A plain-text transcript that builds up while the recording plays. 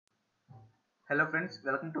Hello friends,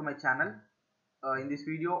 welcome to my channel. In this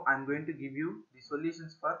video, I am going to give you the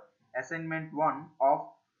solutions for assignment 1 of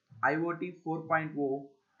IoT 4.0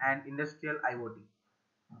 and industrial IoT.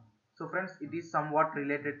 So friends, it is somewhat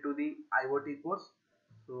related to the IoT course.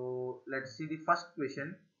 So let's see the first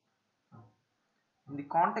question. In the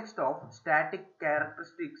context of static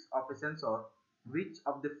characteristics of a sensor, which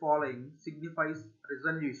of the following signifies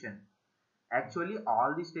resolution? Actually,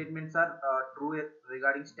 all the statements are true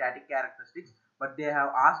regarding static characteristics, but they have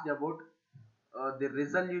asked about the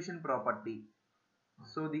resolution property.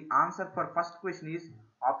 So the answer for first question is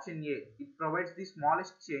option A. It provides the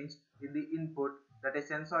smallest change in the input that a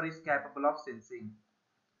sensor is capable of sensing.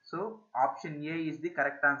 So option A is the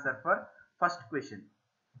correct answer for first question.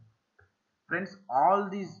 Friends, all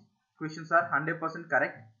these questions are 100%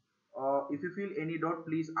 correct. If you feel any doubt,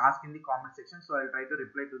 please ask in the comment section. So I'll try to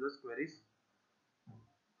reply to those queries.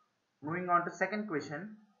 Moving on to second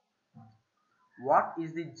question. What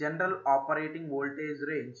is the general operating voltage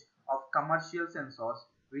range of commercial sensors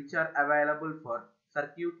which are available for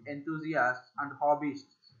circuit enthusiasts and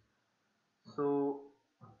hobbyists? So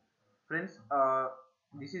friends,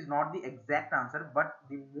 this is not the exact answer, but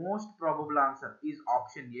the most probable answer is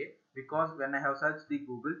option A, because when I have searched the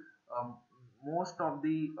Google, most of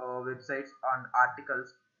the websites and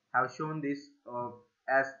articles have shown this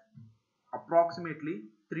as approximately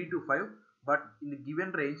 3 to 5, but in the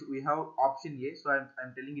given range we have option A, so I'm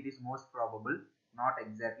telling it is most probable, not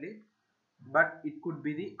exactly, but it could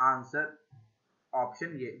be the answer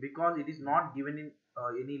option A, because it is not given in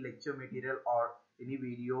any lecture material or any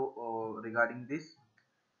video regarding this.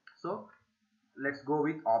 So let's go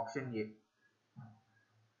with option A.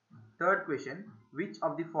 Third question, which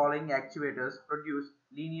of the following actuators produce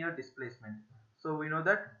linear displacement? So we know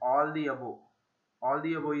that all the above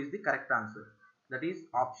is the correct answer, that is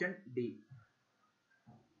option D.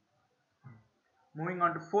 Moving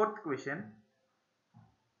on to fourth question,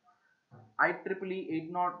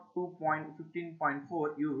 IEEE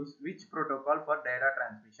 802.15.4 use which protocol for data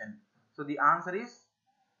transmission? So the answer is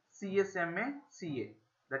CSMA-CA.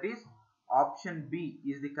 That is option B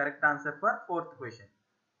is the correct answer for fourth question.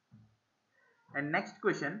 And next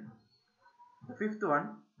question, the fifth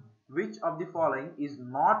one, which of the following is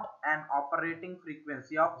not an operating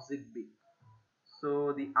frequency of Zigbee?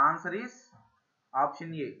 So the answer is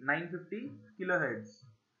option A, 950 kilohertz.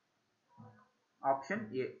 Option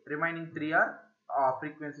A. Remaining three are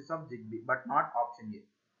frequencies of Zigbee, but not option A.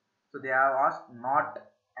 So they have asked not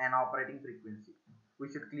an operating frequency. We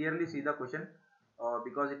should clearly see the question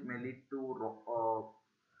because it may lead to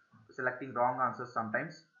selecting wrong answers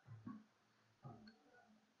sometimes.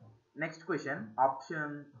 Next question,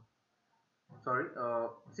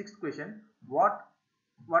 sixth question. What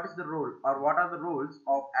is the role, or what are the roles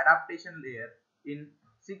of adaptation layer in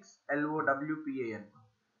 6LOWPAN?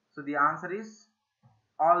 So the answer is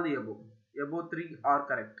all the above. Above three are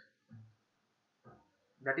correct.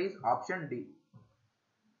 That is option D.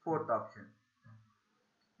 Fourth option.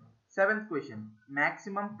 Seventh question.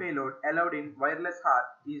 Maximum payload allowed in wireless HART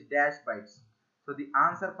is dash bytes. So the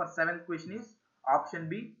answer for seventh question is option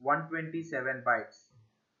B, 127 bytes.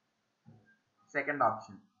 Second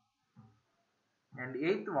option. And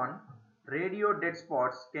eighth one, radio dead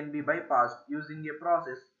spots can be bypassed using a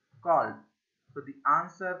process called. So the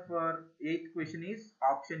answer for eighth question is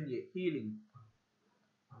option A, healing.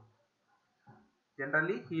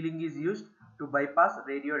 Generally, healing is used to bypass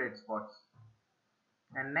radio dead spots.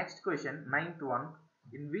 And next question, ninth one,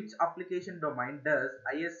 in which application domain does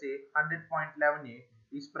ISA 100.11a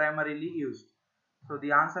is primarily used? So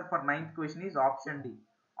the answer for ninth question is option D,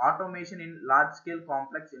 automation in large scale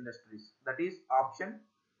complex industries. That is option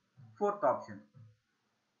fourth option.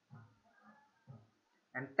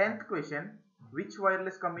 And 10th question, which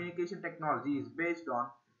wireless communication technology is based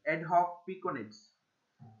on ad hoc piconets?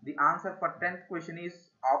 The answer for 10th question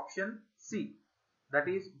is option C, that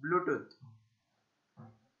is Bluetooth.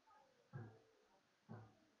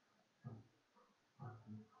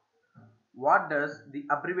 What does the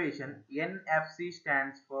abbreviation NFC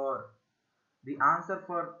stands for? The answer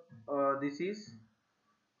for this is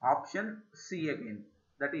option C again,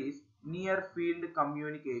 that is near field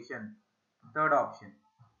communication. Third option.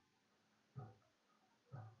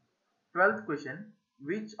 12th question,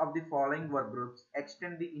 which of the following work groups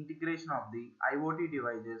extend the integration of the IoT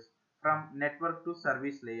devices from network to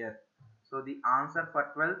service layer? So the answer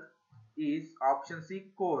for 12th is option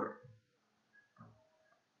C, core.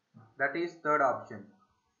 That is third option.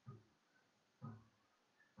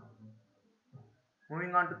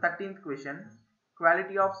 Moving on to 13th question,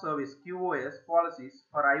 quality of service QoS policies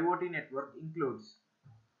for IoT network includes.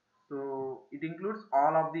 So it includes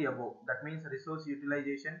all of the above. That means resource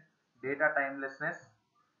utilization, data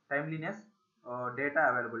timeliness, data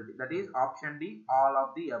availability. That is option D, all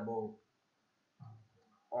of the above.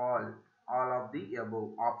 All, all of the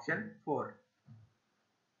above. Option 4,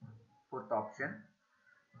 fourth option.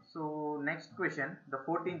 So next question, the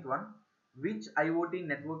 14th one. Which IoT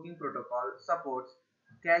networking protocol supports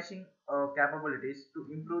caching capabilities to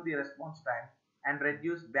improve the response time and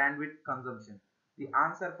reduce bandwidth consumption? The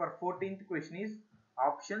answer for 14th question is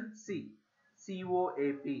option C,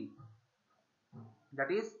 COAP.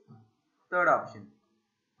 That is third option.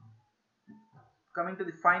 Coming to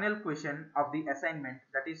the final question of the assignment,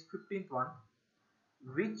 that is 15th one.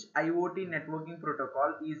 Which IoT networking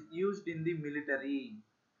protocol is used in the military?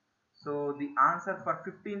 So the answer for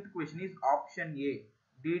 15th question is option A,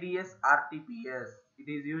 DDS RTPS.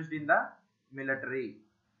 It is used in the military.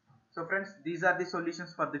 So friends, these are the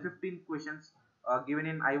solutions for the 15 questions given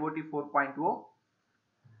in IoT 4.0.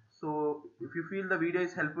 So if you feel the video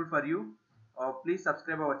is helpful for you, please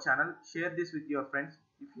subscribe our channel, share this with your friends.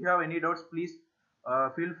 If you have any doubts, please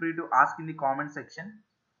feel free to ask in the comment section.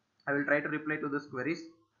 I will try to reply to those queries.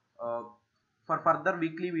 Uh, for further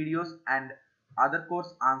weekly videos and other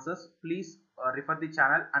course answers, please refer the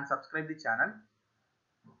channel and subscribe the channel.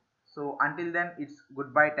 So until then, it's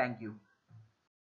goodbye. Thank you.